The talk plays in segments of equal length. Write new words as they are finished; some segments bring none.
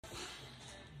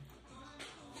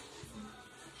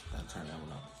turn that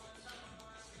one off.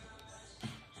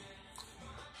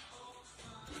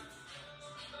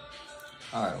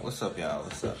 Alright, what's up, y'all?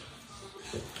 What's up?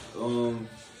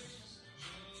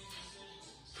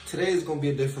 Today's gonna be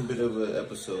a different bit of an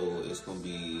episode. It's gonna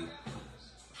be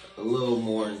a little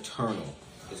more internal.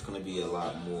 It's gonna be a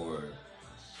lot more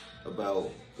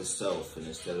about the self, and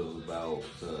instead of about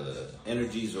the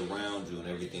energies around you and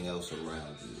everything else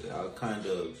around you. I'll kind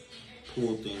of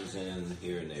pull things in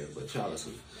here and there, but y'all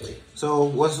see. So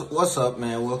what's up,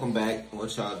 man? Welcome back.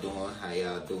 What y'all doing? How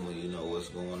y'all doing? You know what's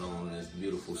going on this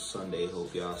beautiful Sunday.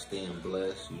 Hope y'all staying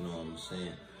blessed. You know what I'm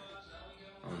saying?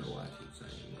 I don't know why I keep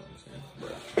saying, you know what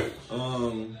I'm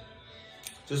saying, but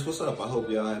just what's up? I hope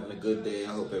y'all having a good day. I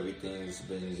hope everything's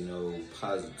been, you know,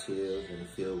 positive and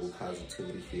filled with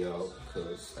positivity for y'all,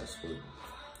 because that's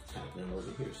what's happening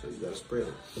over here. So you gotta spread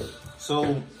it.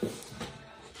 So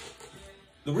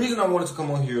the reason I wanted to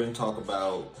come on here and talk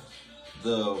about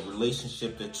the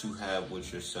relationship that you have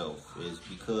with yourself is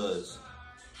because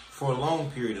for a long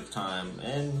period of time,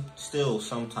 and still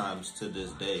sometimes to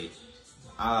this day,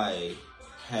 I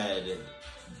had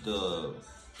the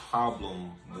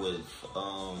problem with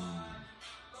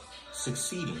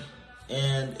succeeding.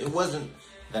 And it wasn't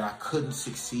that I couldn't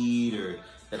succeed or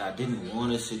that I didn't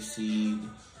want to succeed,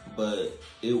 but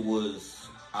it was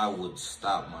I would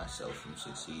stop myself from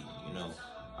succeeding. You know,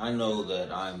 I know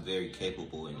that I'm very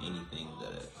capable in anything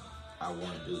that I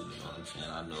want to do. You know what I'm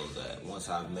saying? I know that once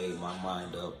I've made my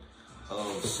mind up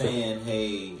of saying,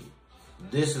 hey,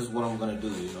 this is what I'm going to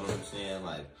do, you know what I'm saying?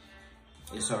 Like,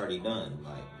 it's already done.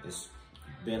 Like, it's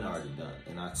been already done.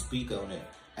 And I speak on it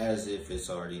as if it's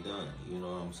already done. You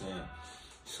know what I'm saying?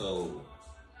 So,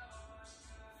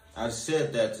 I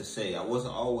said that to say I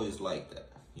wasn't always like that.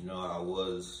 You know, I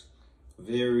was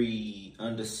very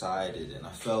undecided, and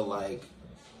I felt like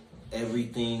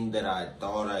everything that I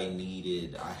thought I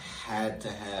needed, I had to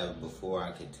have before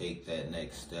I could take that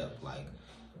next step. Like,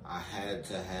 I had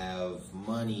to have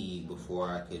money before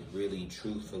I could really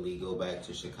truthfully go back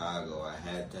to Chicago. I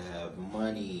had to have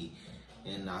money,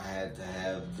 and I had to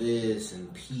have this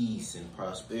and peace and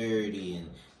prosperity and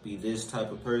be this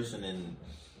type of person. And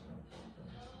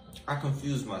I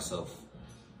confused myself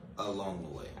along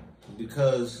the way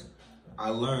because I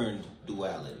learned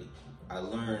duality. I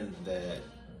learned that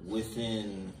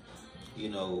within, you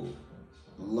know,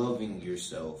 loving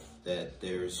yourself, that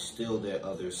there's still that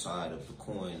other side of the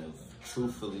coin of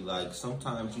truthfully, like,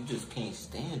 sometimes you just can't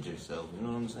stand yourself, you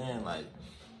know what I'm saying? Like,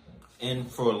 and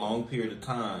for a long period of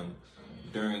time,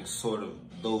 during sort of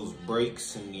those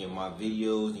breaks in my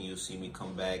videos, and you'll see me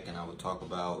come back and I would talk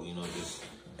about, you know, just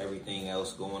everything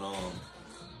else going on,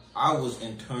 I was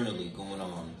internally going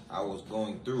on. I was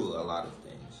going through a lot of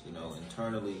things, you know,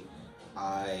 internally.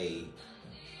 I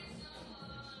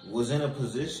was in a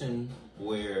position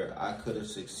where I could have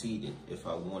succeeded if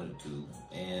I wanted to,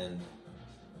 and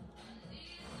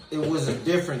it was a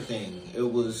different thing. It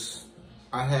was,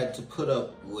 I had to put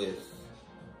up with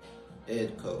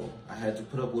Edco. I had to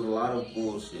put up with a lot of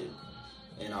bullshit,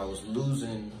 and I was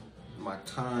losing my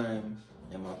time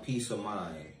and my peace of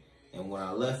mind. And when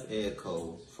I left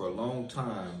Edco, for a long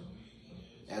time,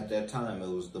 at that time, it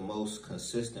was the most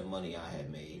consistent money I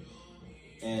had made.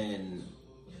 And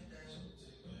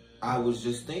I was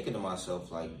just thinking to myself,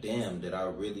 like, damn, did I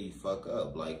really fuck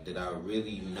up? Like, did I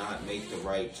really not make the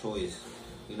right choice?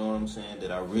 You know what I'm saying?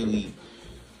 Did I really,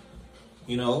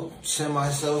 you know, send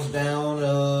myself down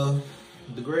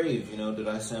the grave? You know, did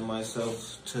I send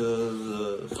myself to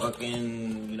the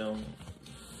fucking, you know,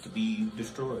 to be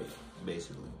destroyed,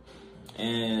 basically?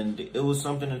 And it was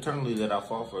something internally that I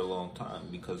fought for a long time,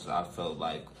 because I felt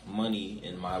like money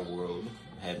in my world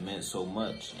had meant so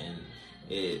much, and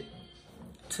it,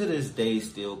 to this day,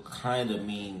 still kind of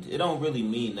means, it don't really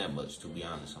mean that much, to be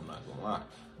honest, I'm not gonna lie.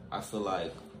 I feel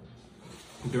like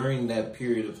during that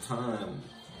period of time,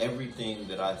 everything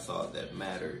that I thought that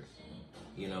mattered,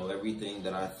 you know, everything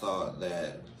that I thought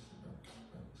that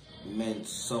meant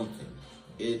something,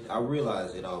 I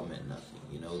realized it all meant nothing.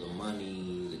 You know, the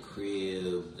money, the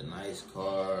crib, the nice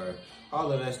car,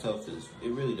 all of that stuff it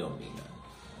really don't mean nothing.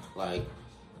 Like,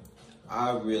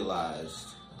 I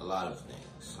realized a lot of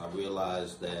things. I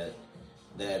realized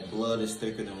that blood is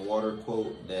thicker than water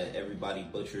quote that everybody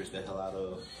butchers the hell out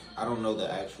of. I don't know the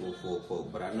actual full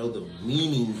quote, but I know the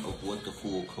meaning of what the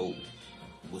full quote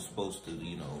was supposed to,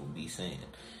 you know, be saying.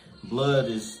 Blood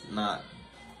is not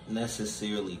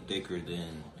necessarily thicker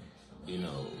than, you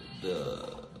know,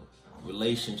 the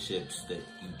relationships that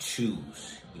you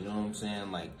choose. You know what I'm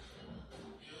saying? Like,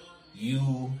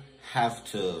 you have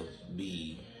to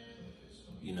be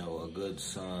you know, a good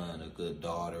son, a good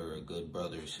daughter, a good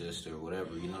brother, sister,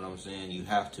 whatever, you know what I'm saying? You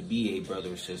have to be a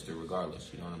brother or sister regardless,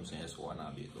 you know what I'm saying? So why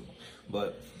not be a good one?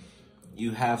 But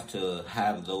you have to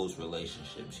have those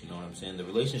relationships, you know what I'm saying? The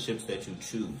relationships that you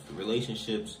choose, the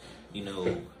relationships, you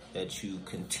know, that you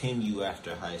continue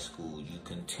after high school, you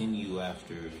continue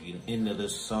after into the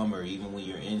summer, even when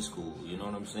you're in school, you know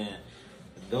what I'm saying?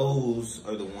 Those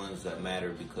are the ones that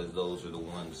matter because those are the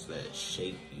ones that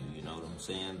shape you, you know what I'm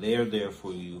saying? They're there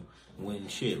for you when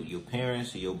shit, your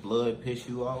parents or your blood piss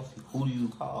you off, who do you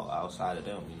call outside of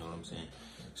them, you know what I'm saying?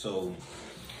 So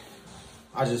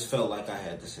I just felt like I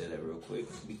had to say that real quick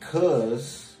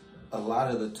because a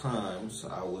lot of the times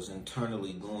I was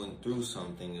internally going through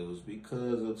something. It was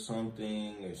because of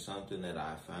something or something that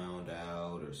I found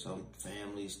out or some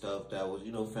family stuff that was,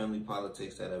 you know, family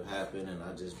politics that have happened. And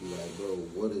I just be like, bro,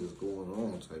 what is going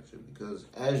on type shit? Because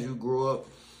as you grow up,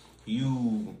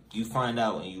 you find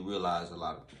out and you realize a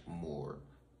lot more.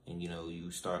 And, you know,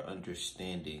 you start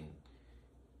understanding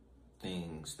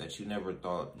things that you never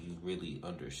thought you really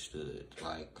understood.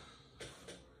 Like,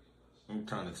 I'm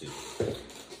trying to think.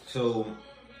 So,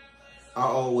 I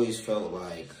always felt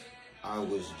like I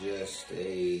was just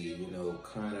a, you know,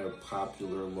 kind of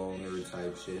popular loner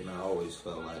type shit. And I always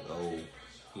felt like, oh,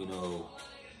 you know,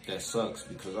 that sucks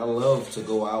because I love to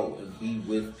go out and be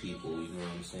with people, you know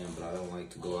what I'm saying? But I don't like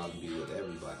to go out and be with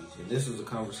everybody. And this is a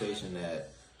conversation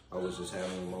that I was just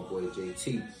having with my boy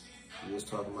JT. He was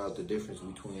talking about the difference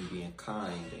between being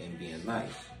kind and being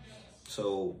nice.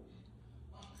 So,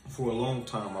 for a long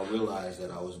time, I realized that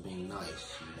I was being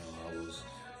nice. You know, I was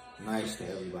nice to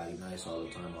everybody, nice all the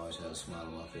time. I always had a smile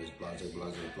on my face, blase,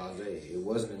 blase, blase. It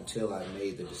wasn't until I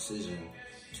made the decision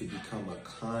to become a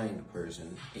kind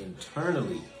person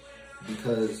internally,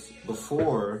 because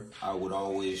before I would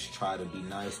always try to be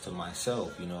nice to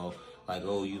myself, you know, like,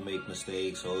 oh, you make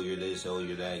mistakes, oh, you're this, oh,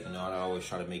 you're that, you know, I'd always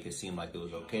try to make it seem like it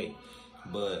was okay.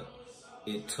 But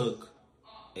it took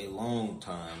a long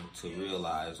time to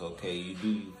realize, okay,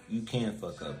 you can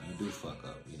fuck up, you do fuck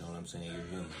up, you know what I'm saying? You're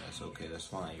human, that's okay, that's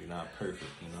fine, you're not perfect,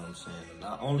 you know what I'm saying? And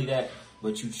not only that,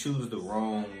 but you choose the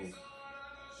wrong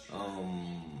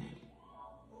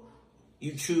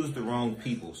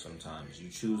people sometimes. You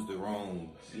choose the wrong,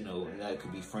 you know, and that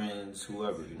could be friends,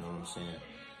 whoever, you know what I'm saying?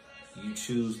 You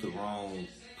choose the wrong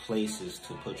places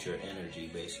to put your energy,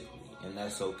 basically, and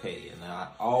that's okay. And I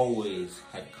always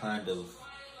had kind of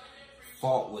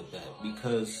fought with that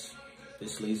because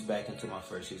this leads back into my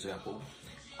first example.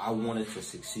 I wanted to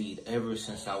succeed ever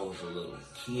since I was a little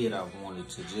kid. I wanted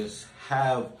to just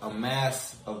have a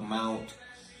mass amount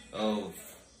of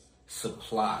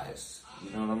supplies. You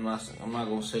know what I'm not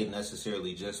gonna say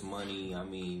necessarily just money. I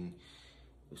mean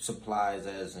supplies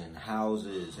as in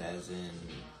houses, as in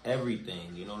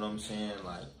everything. You know what I'm saying?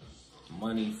 Like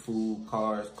money, food,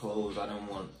 cars, clothes. I didn't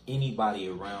want anybody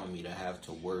around me to have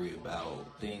to worry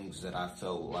about things that I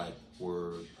felt like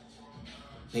were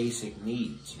basic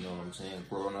needs. You know what I'm saying?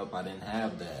 Growing up, I didn't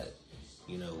have that.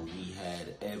 You know, we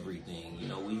had everything. You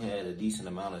know, we had a decent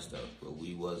amount of stuff, but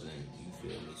we wasn't, you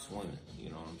feel me, swimming.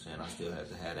 You know what I'm saying? I still had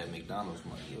to have that McDonald's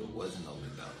money. It wasn't no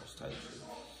McDonald's type shit.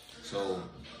 So,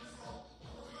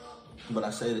 but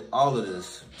I say all of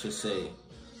this to say,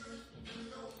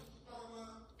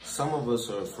 some of us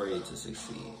are afraid to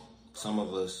succeed. Some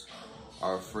of us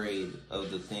are afraid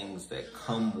of the things that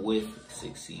come with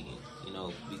succeeding, you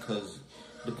know, because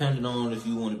depending on if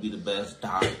you want to be the best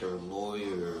doctor,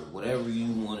 lawyer, whatever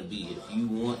you want to be, if you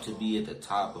want to be at the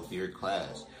top of your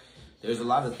class, there's a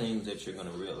lot of things that you're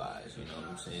going to realize, you know what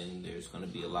I'm saying? There's going to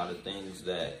be a lot of things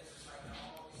that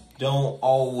don't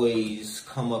always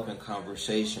come up in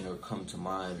conversation or come to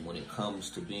mind when it comes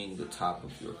to being the top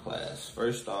of your class.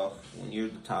 First off, when you're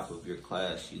the top of your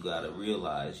class, you got to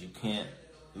realize you can't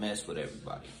mess with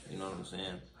everybody, you know what I'm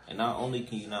saying? And not only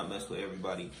can you not mess with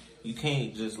everybody, you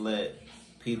can't just let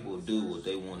people do what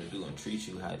they want to do and treat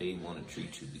you how they want to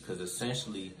treat you, because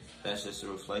essentially that's just a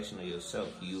reflection of yourself.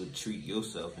 You would treat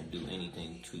yourself and do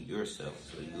anything to yourself,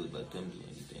 so you would let them do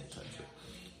anything to you.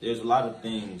 There's a lot of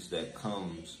things that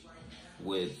comes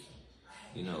with,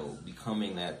 you know,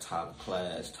 becoming that top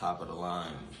class, top of the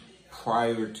line,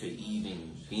 prior to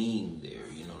even being there,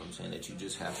 you know what I'm saying, that you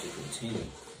just have to continue.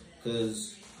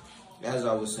 Because, as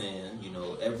I was saying, you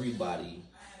know, everybody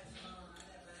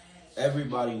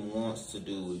wants to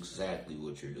do exactly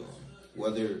what you're doing.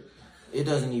 Whether, it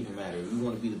doesn't even matter. You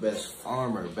want to be the best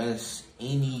farmer, best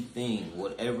anything,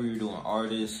 whatever you're doing,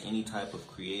 artist, any type of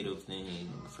creative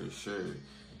thing, for sure,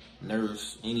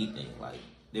 nurse, anything. Like,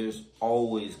 there's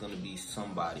always going to be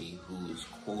somebody who is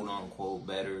quote unquote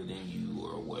better than you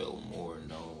or well more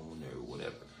known or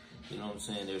whatever. You know what I'm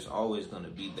saying? There's always going to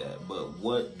be that. But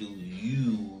what do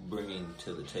you bring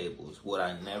to the table is what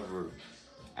I never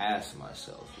ask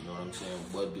myself. You know what I'm saying?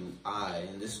 What do I,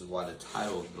 and this is why the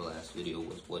title of the last video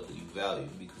was what do you value?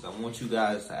 Because I want you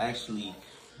guys to actually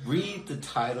read the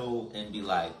title and be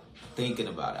like thinking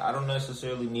about it. I don't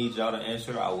necessarily need y'all to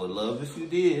answer. I would love if you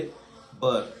did,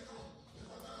 but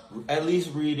at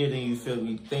least read it and you feel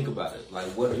me, think about it. Like,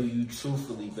 what do you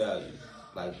truthfully value?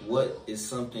 Like, what is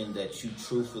something that you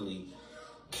truthfully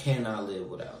cannot live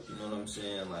without? You know what I'm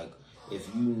saying? Like, if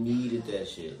you needed that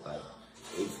shit, like,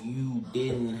 if you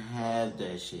didn't have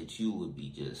that shit, you would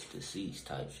be just deceased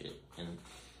type shit. And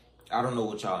I don't know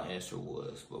what y'all answer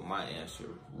was, but my answer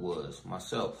was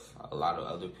myself. A lot of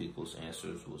other people's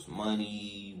answers was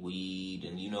money, weed,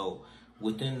 and you know,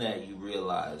 within that you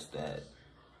realize that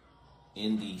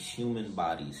in these human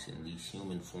bodies, in these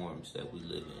human forms that we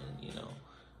live in, you know,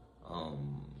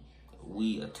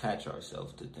 we attach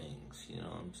ourselves to things, you know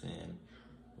what I'm saying?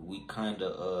 We kind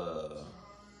of,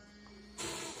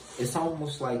 it's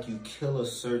almost like you kill a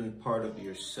certain part of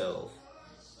yourself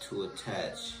to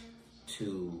attach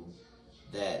to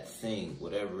that thing,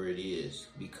 whatever it is.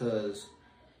 Because,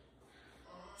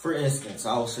 for instance,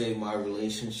 I'll say my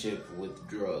relationship with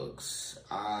drugs.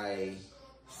 I,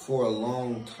 for a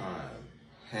long time,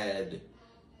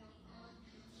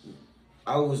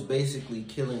 I was basically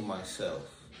killing myself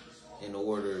in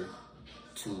order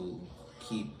to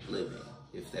keep living,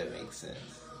 if that makes sense.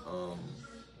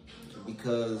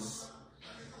 Because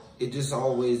it just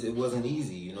always, it wasn't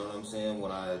easy, you know what I'm saying?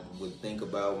 When I would think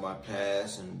about my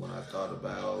past and when I thought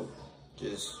about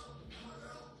just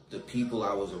the people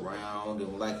I was around,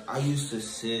 and like, I used to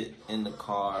sit in the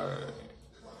car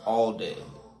all day,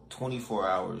 24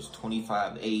 hours,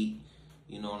 25/8,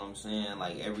 you know what I'm saying?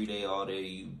 Like, every day, all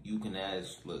day, you can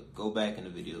ask, look, go back in the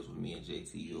videos with me and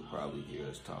JT, you'll probably hear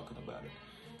us talking about it.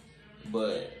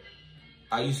 But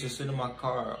I used to sit in my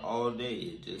car all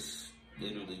day, just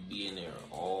literally be in there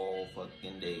all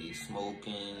fucking day,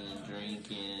 smoking,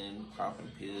 drinking,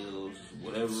 popping pills,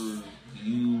 whatever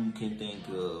you can think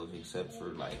of, except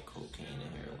for like cocaine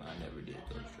and heroin. I never did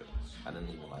those drugs. I didn't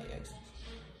even like ecstasy.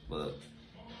 But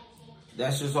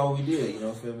that's just all we did, you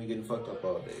know, feel me, getting fucked up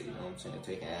all day, you know what I'm saying?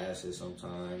 Taking acid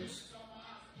sometimes,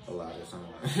 a lot of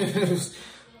times.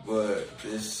 But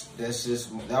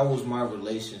that was my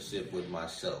relationship with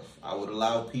myself. I would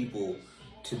allow people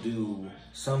to do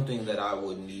something that I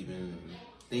wouldn't even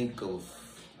think of,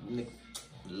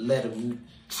 let them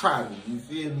try me, you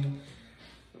feel me?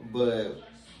 But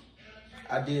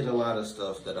I did a lot of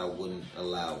stuff that I wouldn't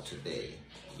allow today,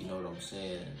 you know what I'm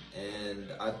saying?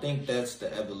 And I think that's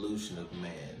the evolution of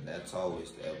man. That's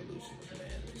always the evolution of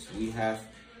man. We have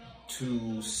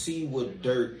to see what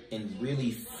dirt and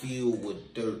really feel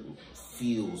what dirt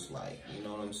feels like, you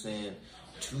know what I'm saying?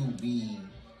 To be,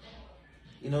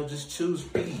 you know, just choose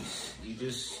peace. You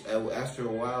just, after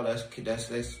a while, that's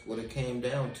what it came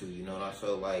down to, you know. And I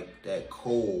felt like that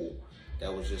coal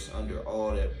that was just under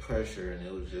all that pressure, and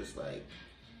it was just like,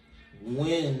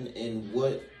 when and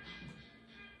what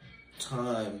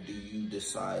time do you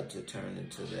decide to turn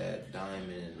into that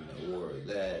diamond, or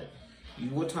that,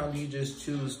 what time do you just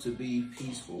choose to be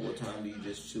peaceful? What time do you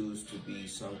just choose to be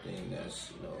something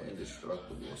that's, you know,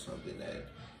 indestructible, something that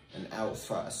an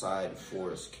outside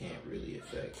force can't really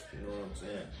affect? You know what I'm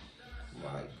saying?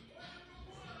 Like,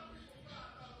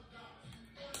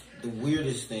 the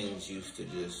weirdest things used to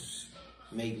just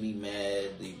make me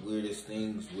mad. The weirdest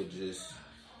things would just,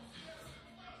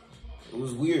 it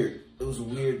was weird. It was a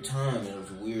weird time, and it was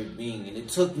a weird being. And it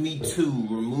took me to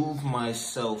remove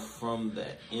myself from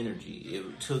that energy.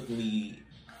 It took me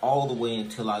all the way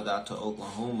until I got to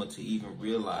Oklahoma to even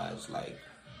realize, like,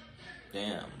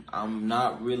 damn, I'm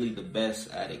not really the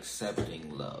best at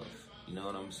accepting love. You know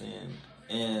what I'm saying?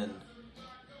 And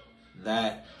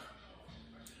that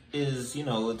is, you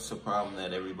know, it's a problem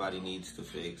that everybody needs to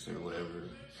fix, or whatever.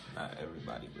 Not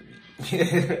everybody, but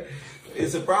me.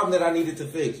 It's a problem that I needed to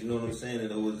fix, you know what I'm saying?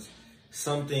 And it was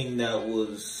something that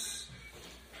would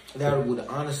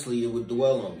honestly, it would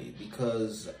dwell on me,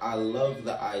 because I love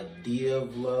the idea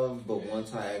of love, but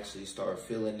once I actually start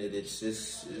feeling it, it's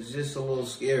just a little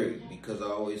scary, because I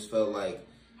always felt like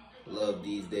love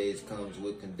these days comes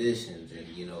with conditions and,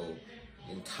 you know,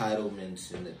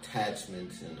 entitlements and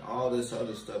attachments and all this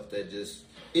other stuff that just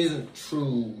isn't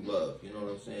true love, you know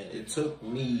what I'm saying? It took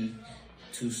me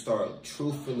to start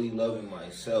truthfully loving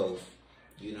myself,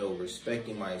 you know,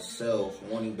 respecting myself,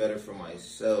 wanting better for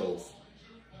myself,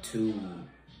 to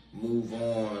move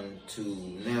on to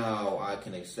now I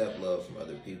can accept love from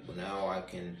other people. Now I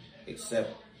can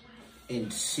accept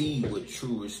and see what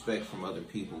true respect from other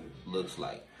people looks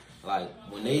like. Like,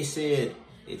 when they said,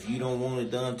 if you don't want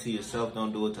it done to yourself,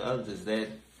 don't do it to others, that,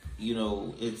 you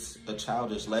know, it's a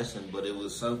childish lesson, but it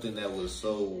was something that was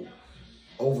so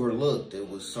overlooked. It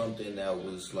was something that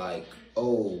was like,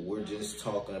 oh, we're just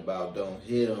talking about don't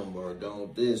hit them or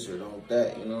don't this or don't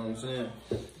that, you know what I'm saying?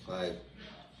 Like,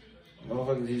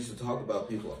 motherfuckers used to talk about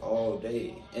people all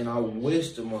day, and I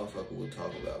wish the motherfucker would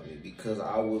talk about me, because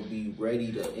I would be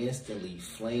ready to instantly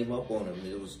flame up on them.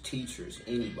 It was teachers,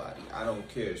 anybody, I don't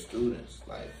care, students.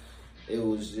 Like, it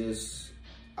was just,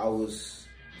 I was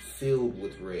filled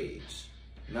with rage,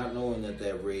 not knowing that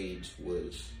that rage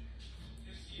was,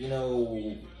 you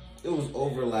know, it was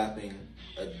overlapping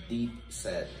a deep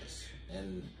sadness.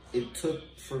 And it took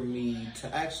for me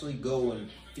to actually go and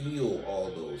feel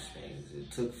all those things.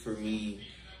 It took for me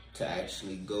to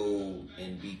actually go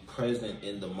and be present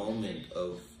in the moment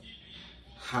of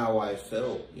how I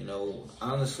felt, you know.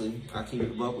 Honestly, I keep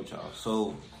it up with y'all.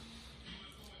 So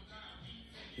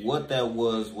what that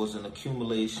was an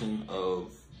accumulation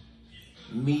of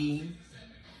me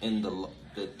and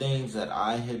the things that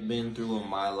I had been through in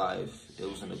my life. It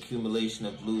was an accumulation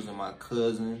of losing my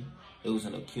cousin. It was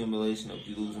an accumulation of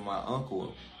losing my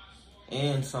uncle,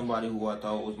 and somebody who I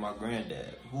thought was my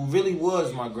granddad, who really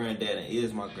was my granddad and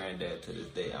is my granddad to this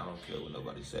day. I don't care what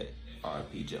nobody say.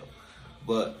 R.I.P. Joe.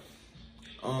 But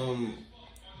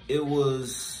it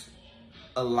was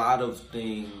a lot of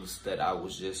things that I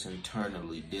was just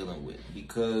internally dealing with,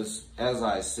 because, as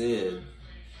I said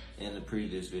in the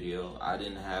previous video, I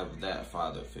didn't have that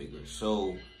father figure.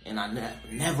 So, and I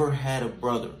never had a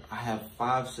brother. I have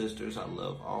 5 sisters. I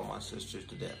love all my sisters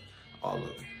to death, all of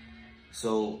them.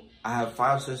 So I have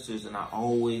 5 sisters, and I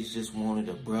always just wanted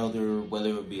a brother, whether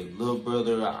it would be a little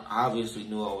brother. I obviously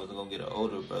knew I wasn't gonna get an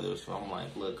older brother, so I'm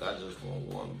like, look, I just want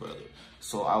one brother.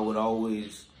 So I would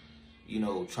always, you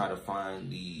know, try to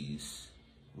find these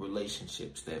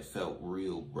relationships that felt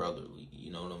real brotherly.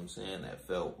 You know what I'm saying? That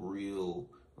felt real.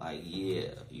 Like, yeah,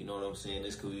 you know what I'm saying?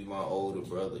 This could be my older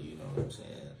brother, you know what I'm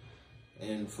saying?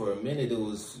 And for a minute, it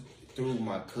was through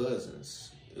my cousins.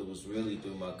 It was really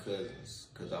through my cousins,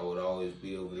 because I would always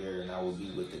be over there and I would be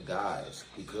with the guys.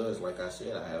 Because, like I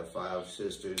said, I have 5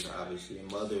 sisters, obviously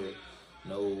a mother,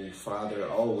 no father,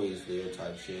 always there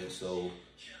type shit. So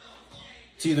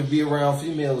it's either be around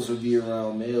females or be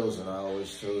around males, and I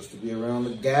always chose to be around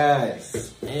the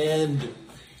guys. And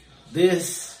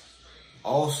this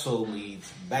also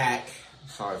leads back,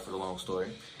 sorry for the long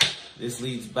story, this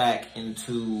leads back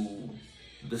into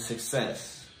the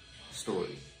success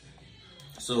story.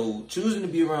 So choosing to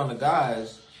be around the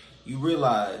guys, you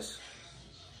realize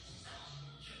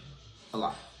a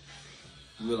lot.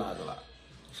 You realize a lot.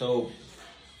 So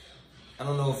I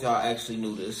don't know if y'all actually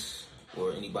knew this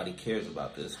or anybody cares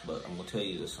about this, but I'm gonna tell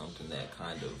you something that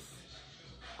kind of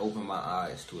opened my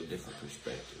eyes to a different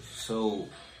perspective. So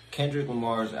Kendrick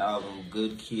Lamar's album,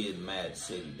 Good Kid, Mad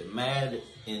City. The Mad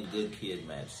in Good Kid,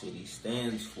 Mad City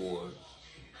stands for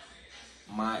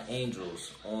My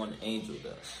Angels on Angel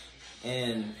Dust.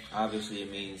 And obviously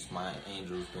it means my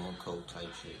angels doing coke type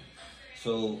shit.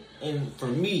 So, and for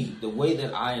me, the way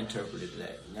that I interpreted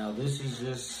that, now this is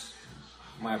just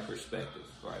my perspective,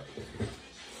 right?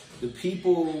 The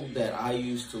people that I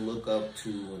used to look up to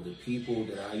and the people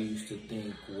that I used to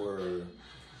think were,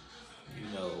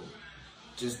 you know,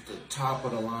 just the top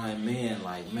of the line man,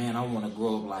 like, man, I want to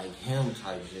grow up like him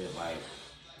type shit. Like,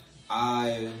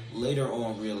 I later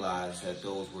on realized that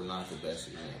those were not the best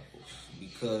examples,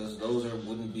 because those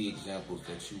wouldn't be examples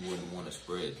that you wouldn't want to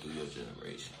spread through your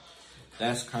generation.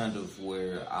 That's kind of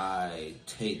where I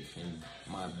take in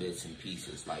my bits and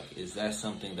pieces. Like, is that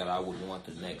something that I would want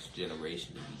the next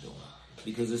generation to be doing?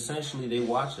 Because essentially they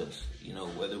watch us, you know,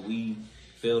 whether we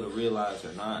fail to realize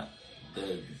or not.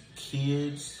 The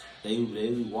kids, they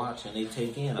watch and they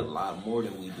take in a lot more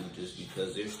than we do, just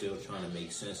because they're still trying to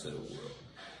make sense of the world.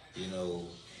 You know,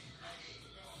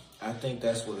 I think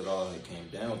that's what it all came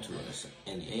down to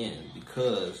in the end,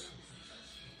 because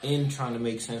in trying to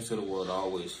make sense of the world, I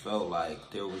always felt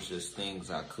like there was just things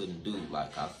I couldn't do.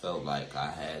 Like, I felt like I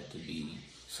had to be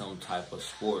some type of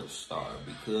sports star,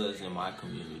 because in my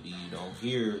community, you don't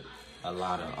hear a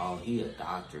lot of, oh, he a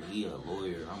doctor, he a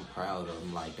lawyer, I'm proud of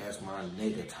him, like, that's my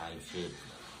nigga type shit.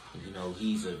 You know,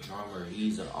 he's a drummer,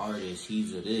 he's an artist,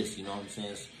 he's a this, you know what I'm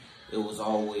saying? It was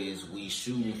always, we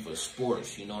shooting for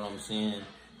sports, you know what I'm saying?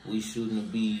 We shooting to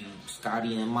be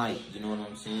Scotty and Mike, you know what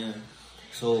I'm saying?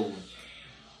 So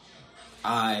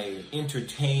I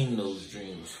entertained those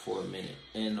dreams for a minute.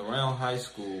 And around high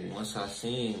school, once I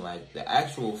seen like the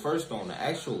actual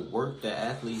work that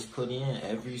athletes put in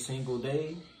every single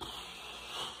day,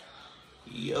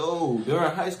 Yo, during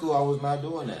high school, I was not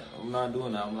doing that. I'm not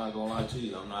doing that. I'm not gonna lie to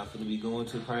you. I'm not gonna be going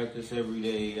to practice every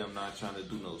day. I'm not trying to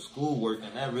do no schoolwork,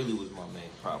 and that really was my main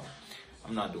problem.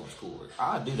 I'm not doing schoolwork.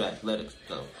 I do that athletic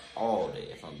stuff all day,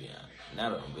 if I'm being honest. Now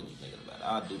that I'm really thinking about it,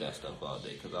 I do that stuff all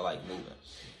day because I like moving.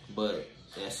 But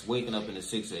that's waking up in the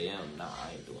 6 a.m. Nah,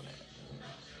 I ain't doing that.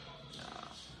 Nah,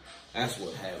 that's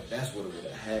what happened. That's what it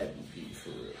would have had to be for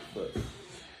real. But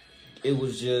it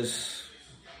was just,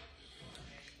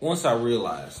 once I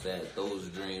realized that those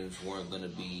dreams weren't gonna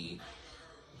be,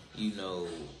 you know,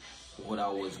 what I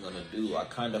was gonna do, I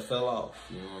kind of fell off,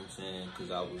 you know what I'm saying? Because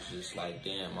I was just like,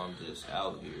 damn, I'm just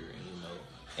out here, and you know,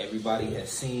 everybody has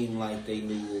seemed like they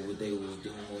knew what they was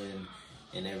doing,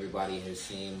 and everybody has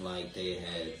seemed like they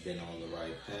had been on the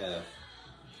right path,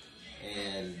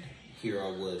 and here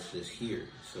I was just here.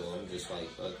 So I'm just like,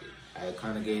 fuck it. I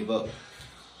kind of gave up.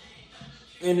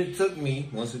 And it took me,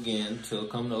 once again, to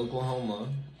come to Oklahoma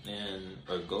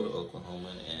or go to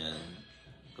Oklahoma and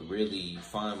really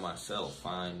find myself,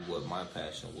 find what my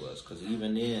passion was. Because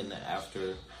even then,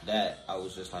 after that, I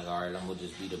was just like, all right, I'm going to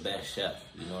just be the best chef.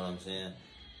 You know what I'm saying?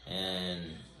 And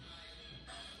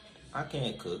I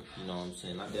can't cook, you know what I'm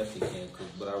saying? I definitely can't cook,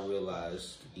 but I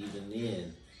realized even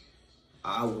then,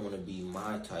 I want to be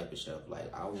my type of chef.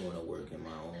 Like, I want to work in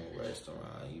my own restaurant,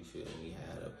 you feel me?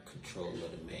 Have control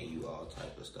of the menu, all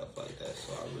type of stuff like that.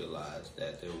 So I realized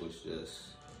that there was just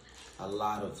a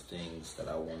lot of things that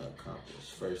I want to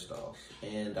accomplish, first off.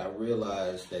 And I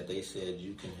realized that they said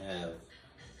you can have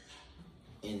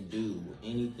and do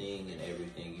anything and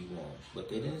everything you want. But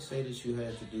they didn't say that you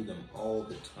had to do them all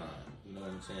the time. You know what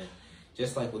I'm saying?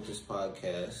 Just like with this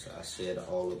podcast, I said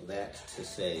all of that to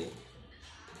say,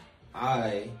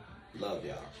 I love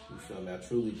y'all. You feel me? I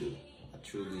truly do. I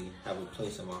truly have a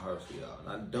place in my heart for y'all. And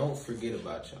I don't forget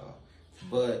about y'all.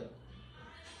 But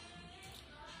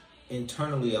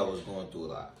internally, I was going through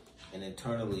a lot. And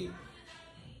internally,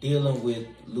 dealing with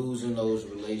losing those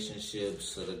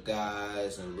relationships of the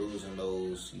guys and losing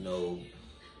those, you know,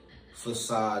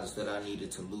 facades that I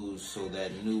needed to lose so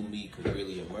that new me could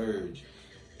really emerge.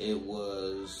 It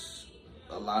was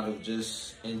a lot of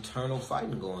just internal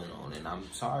fighting going on. And I'm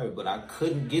sorry, but I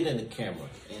couldn't get in the camera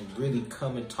and really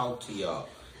come and talk to y'all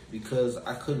because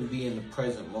I couldn't be in the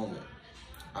present moment.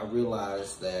 I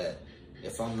realized that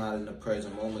if I'm not in the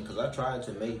present moment, because I tried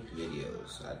to make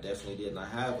videos. I definitely did. And I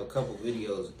have a couple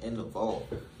videos in the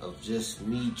vault of just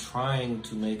me trying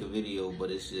to make a video, but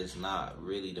it's just not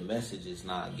really, the message is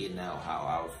not getting out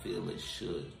how I feel it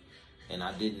should. And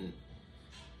I didn't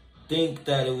think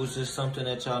that it was just something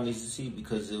that y'all need to see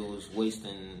because it was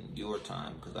wasting your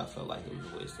time, because I felt like it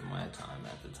was wasting my time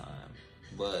at the time.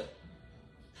 But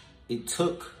it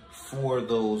took for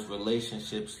those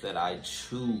relationships that I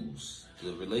choose,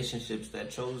 the relationships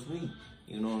that chose me,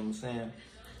 you know what I'm saying,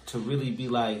 to really be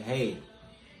like, hey,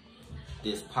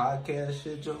 this podcast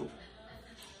shit, Joe,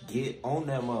 get on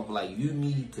that motherfucker. Like, you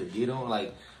need to get on.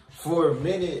 Like, for a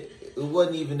minute, it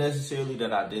wasn't even necessarily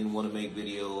that I didn't want to make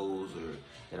videos or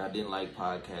that I didn't like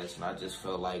podcasts, and I just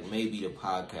felt like maybe the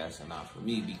podcasts are not for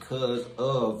me because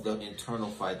of the internal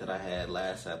fight that I had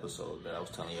last episode that I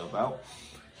was telling you about.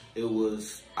 It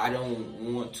was, I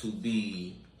don't want to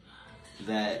be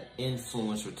that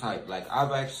influencer type. Like,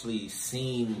 I've actually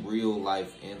seen real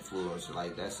life influencer.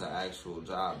 Like, that's an actual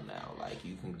job now. Like,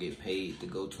 you can get paid to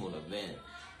go to an event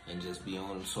and just be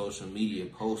on social media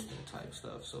posting type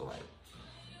stuff. So, like,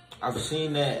 I've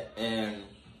seen that, and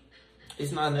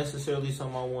it's not necessarily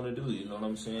something I want to do, you know what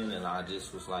I'm saying? And I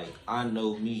just was like, I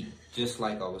know me. Just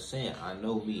like I was saying, I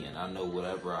know me, and I know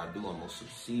whatever I do, I'm going to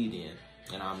succeed in.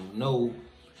 And I know,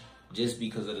 just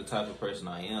because of the type of person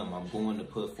I am, I'm going to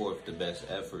put forth the best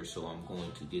effort, so I'm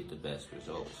going to get the best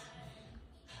results.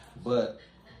 But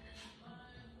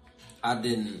I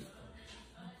didn't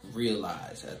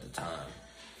realize at the time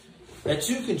that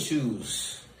you can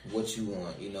choose what you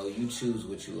want. You know, you choose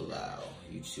what you allow.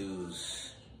 You choose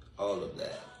all of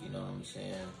that, you know what I'm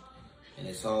saying? And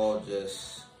it's all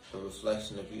just a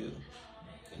reflection of you,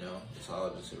 you know? It's all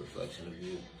just a reflection of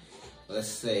you. Let's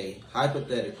say,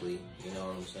 hypothetically, you know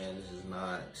what I'm saying? This is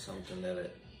not something that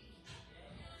it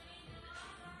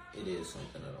is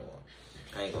something that I want.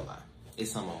 I ain't gonna lie.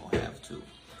 It's something I'm gonna have to.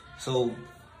 So,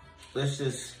 let's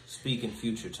just speak in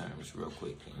future terms real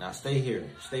quickly. Now, stay here.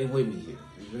 Stay with me here.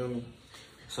 You feel me?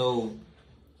 So,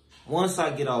 once I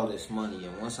get all this money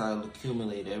and once I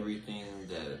accumulate everything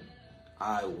that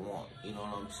I want, you know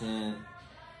what I'm saying?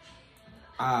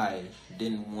 I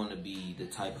didn't want to be the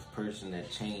type of person that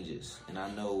changes. And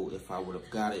I know if I would have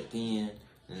got it then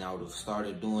I would have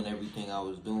started doing everything I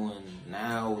was doing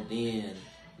now, then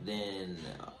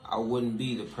I wouldn't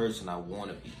be the person I want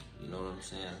to be. You know what I'm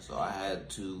saying? So I had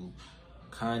to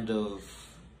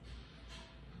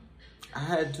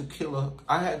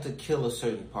kill a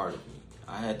certain part of me.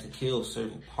 I had to kill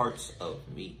certain parts of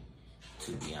me,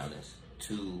 to be honest,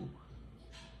 to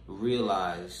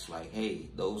realize, like, hey,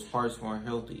 those parts weren't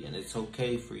healthy, and it's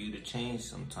okay for you to change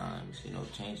sometimes. You know,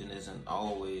 changing isn't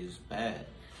always bad.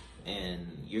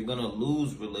 And you're gonna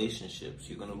lose relationships.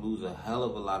 You're gonna lose a hell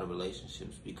of a lot of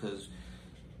relationships, because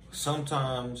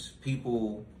sometimes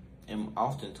people, and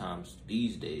oftentimes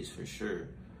these days for sure,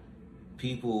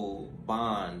 people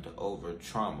bond over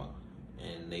trauma,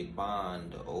 and they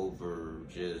bond over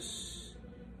just,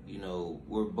 you know,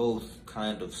 we're both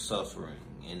kind of suffering,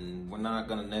 and we're not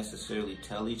gonna necessarily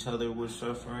tell each other we're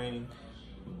suffering,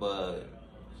 but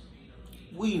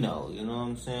we know, you know what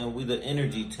I'm saying? The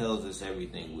energy tells us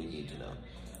everything we need to know.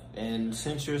 And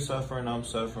since you're suffering, I'm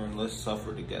suffering, let's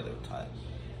suffer together type.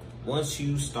 Once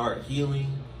you start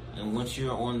healing, and once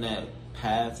you're on that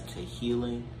path to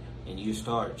healing, and you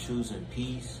start choosing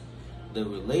peace, the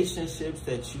relationships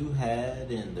that you had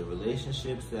and the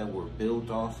relationships that were built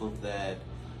off of that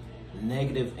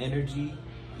negative energy,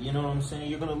 you know what I'm saying?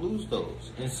 You're going to lose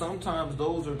those. And sometimes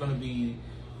those are going to be,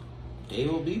 they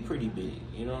will be pretty big.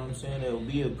 You know what I'm saying? It will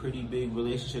be a pretty big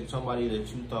relationship. Somebody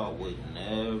that you thought would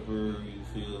never, you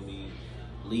feel me,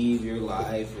 leave your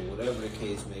life, or whatever the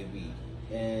case may be.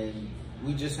 And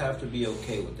we just have to be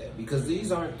okay with that, because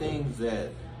these aren't things that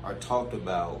are talked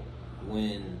about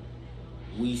when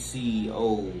we see,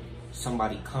 oh,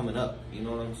 somebody coming up. You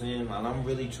know what I'm saying? And I'm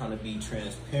really trying to be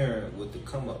transparent with the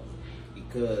come up,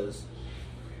 because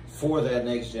for that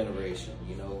next generation,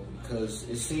 you know, because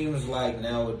it seems like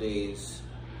nowadays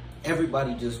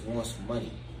everybody just wants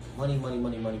money. Money, money,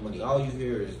 money, money, money. All you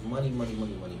hear is money, money,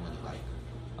 money, money, money. Like,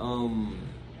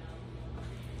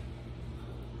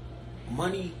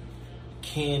 money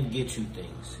can get you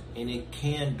things, and it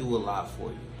can do a lot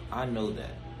for you. I know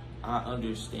that. I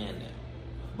understand that.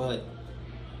 But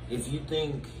if you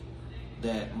think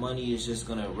that money is just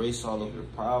gonna erase all of your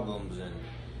problems and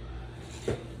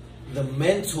the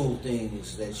mental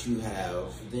things that you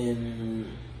have, then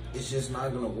it's just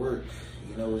not gonna work.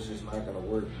 You know, it's just not gonna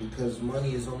work, because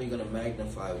money is only gonna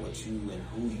magnify what you and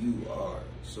who you are.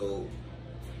 So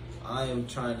I am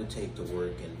trying to take the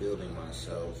work and building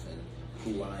myself and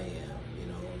who I am. You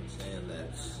know what I'm saying?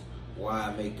 That's why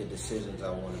I make the decisions I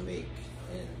want to make.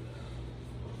 And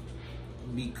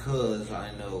because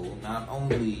I know not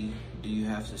only do you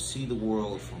have to see the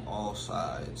world from all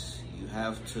sides, you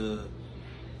have to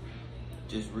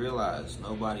just realize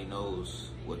nobody knows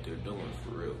what they're doing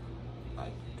for real.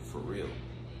 Like, for real.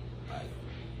 Like,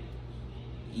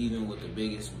 even with the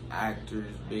biggest actors,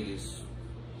 biggest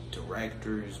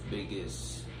directors,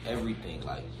 biggest everything,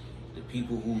 like the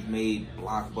people who've made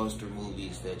blockbuster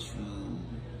movies that you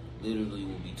literally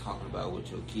will be talking about with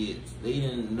your kids, they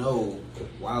didn't know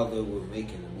while they were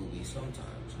making the movie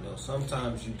sometimes. You know,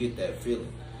 sometimes you get that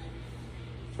feeling.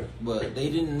 But they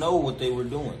didn't know what they were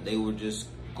doing. They were just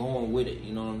going with it,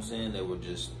 you know what I'm saying? They were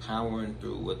just powering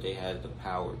through what they had to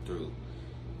power through.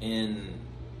 And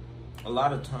a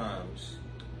lot of times,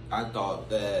 I thought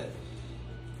that,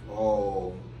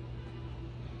 oh,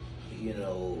 you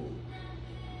know,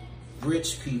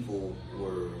 rich people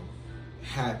were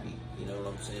happy. You know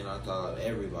what I'm saying? I thought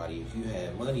everybody, if you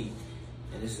had money,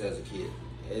 and this is as a kid,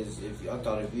 I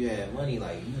thought if you had money,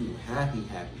 like, you happy.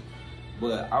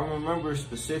 But I remember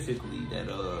specifically that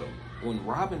when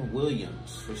Robin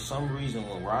Williams, for some reason,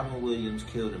 when Robin Williams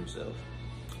killed himself,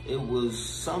 it was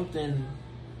something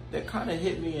that kind of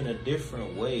hit me in a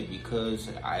different way, because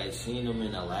I had seen him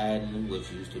in Aladdin,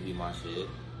 which used to be my shit,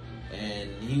 and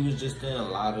he was just in a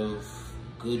lot of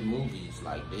good movies,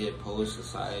 like Dead Poets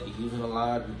Society. He was in a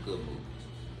lot of good movies.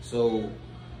 So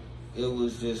it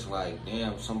was just like,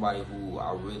 damn, somebody who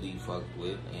I really fucked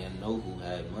with and know who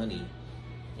had money,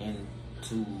 and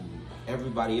to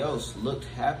everybody else looked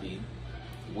happy,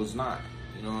 was not.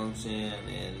 You know what I'm saying?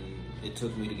 And it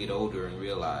took me to get older and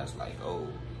realize, like, oh,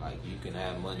 like, you can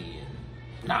have money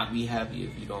and not be happy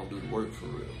if you don't do the work for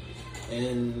real.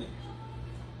 And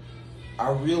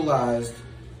I realized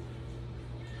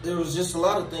there was just a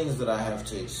lot of things that I have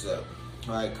to accept.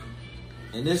 Like,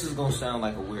 and this is gonna sound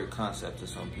like a weird concept to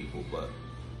some people, but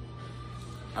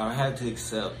I had to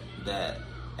accept that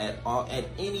at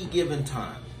any given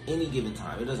time,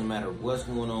 it doesn't matter what's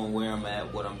going on, where I'm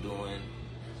at, what I'm doing,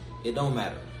 it don't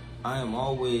matter. I am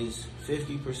always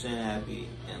 50% happy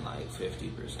and like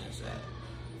 50% sad.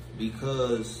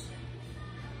 Because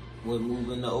when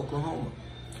moving to Oklahoma,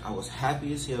 I was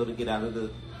happy as hell to get out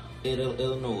of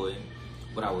Illinois,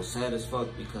 but I was sad as fuck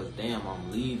because, damn,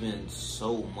 I'm leaving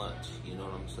so much, you know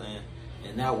what I'm saying?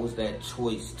 And that was that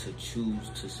choice to choose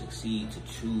to succeed, to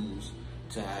choose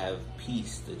to have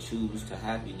peace, to choose to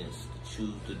happiness, to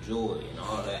choose the joy and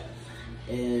all that.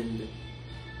 And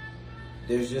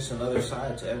there's just another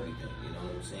side to everything, you know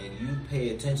what I'm saying? You pay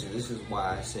attention. This is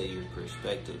why I say your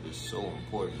perspective is so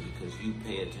important, because you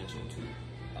pay attention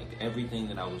to, like, everything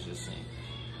that I was just saying,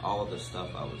 all the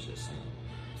stuff I was just saying.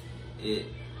 It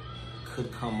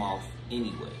could come off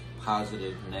anyway,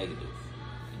 positive, negative.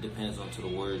 It depends on to the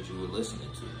words you were listening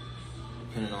to,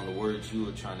 depending on the words you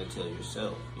were trying to tell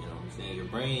yourself, you know what I'm saying? Your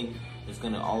brain is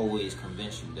going to always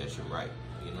convince you that you're right,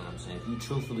 you know what I'm saying? If you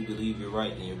truthfully believe you're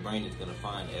right, then your brain is going to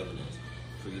find evidence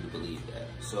for you to believe that.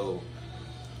 So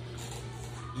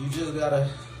you just gotta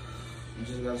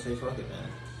say fuck it,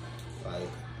 man. Like,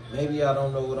 maybe I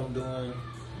don't know what I'm doing,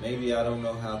 maybe I don't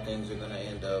know how things are gonna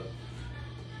end up,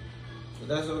 but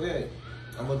that's okay.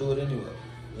 I'm gonna do it anyway.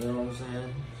 You know what I'm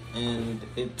saying? And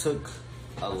it took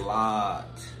a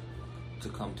lot to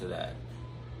come to that,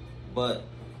 but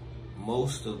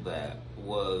most of that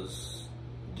was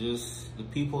just the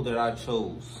people that I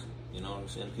chose. You know what I'm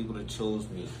saying? The people that chose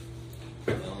me.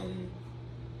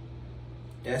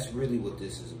 That's really what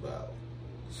this is about.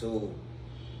 So,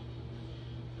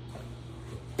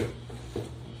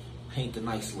 paint a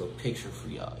nice little picture for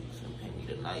y'all. You can paint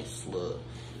me the nice little.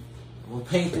 I'm gonna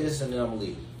paint this and then I'm gonna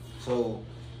leave. So,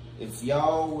 if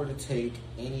y'all were to take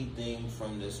anything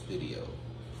from this video,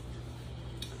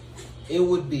 it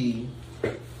would be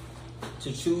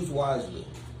to choose wisely.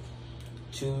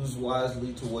 Choose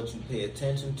wisely to what you pay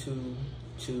attention to.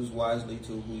 Choose wisely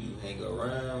to who you hang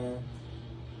around.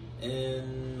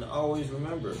 And always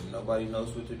remember, nobody knows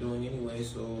what they're doing anyway,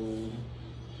 so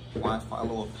why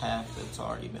follow a path that's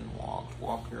already been walked?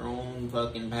 Walk your own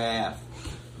fucking path.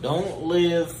 Don't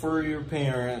live for your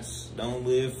parents. Don't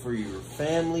live for your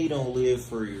family. Don't live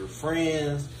for your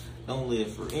friends. Don't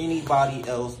live for anybody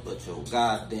else but your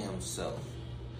goddamn self.